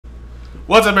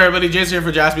What's up, everybody? Jason here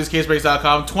for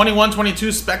JaspysCaseBreaks.com.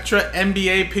 21-22 Spectra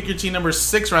NBA Pick Your Team number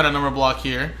 6 random number block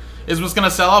here is what's going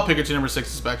to sell out Pick Your Team number 6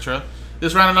 in Spectra.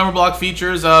 This random number block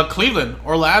features Cleveland,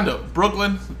 Orlando,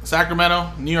 Brooklyn,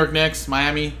 Sacramento, New York Knicks,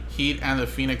 Miami Heat, and the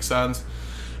Phoenix Suns.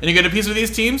 And you get a piece of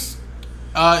these teams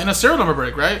in a serial number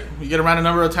break, right? You get a random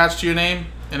number attached to your name,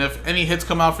 and if any hits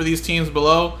come out for these teams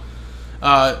below,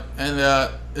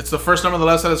 it's the first number on the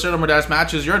left side of the serial number dash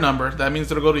matches your number, that means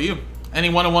it'll go to you. Any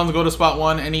one-on-ones go to spot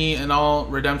 1. Any and all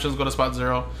redemptions go to spot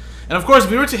 0. And of course, if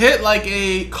we were to hit like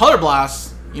a color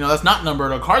blast, that's not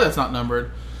numbered, or a card that's not numbered,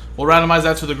 we'll randomize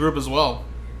that to the group as well.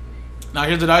 Now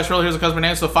here's the dice roll. Here's the customer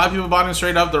name. So 5 people bought in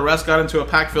straight up. The rest got into a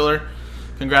pack filler.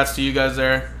 Congrats to you guys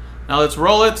there. Now let's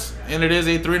roll it. And it is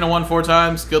a 3 and a 1 4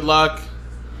 times. Good luck.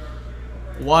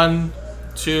 1,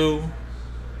 2,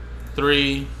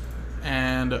 3,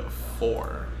 and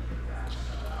 4.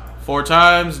 4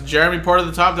 times. Jeremy Porter at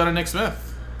the top, down to Nick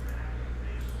Smith.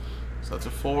 So that's a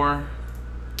 4.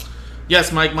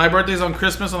 Yes, Mike, my birthday's on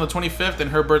Christmas on the 25th, and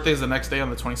her birthday's the next day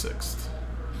on the 26th.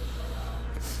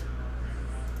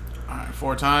 Alright,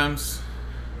 4 times.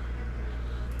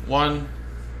 1,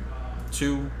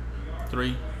 2,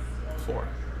 3, 4.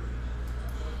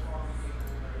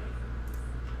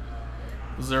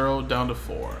 0 down to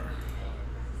 4.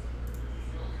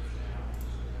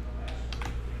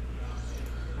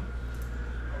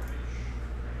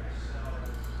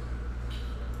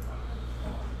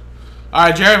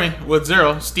 Alright, Jeremy with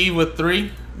 0, Steve with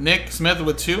 3, Nick Smith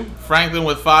with 2, Franklin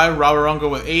with 5, Robert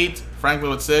Rungo with 8,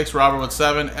 Franklin with 6, Robert with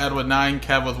 7, Ed with 9,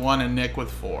 Kev with 1, and Nick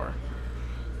with 4.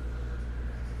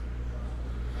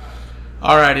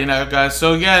 Alrighty, guys.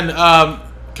 So again,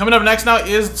 coming up next now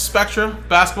is Spectra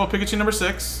Basketball Pick Your Team number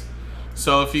 6.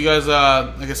 So if you guys,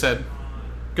 like I said,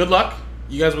 good luck.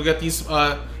 You guys will get these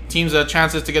teams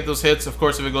chances to get those hits, of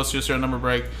course, if it goes through a certain number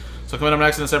break. So coming up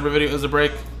next in the separate video is the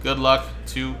break. Good luck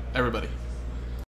to everybody.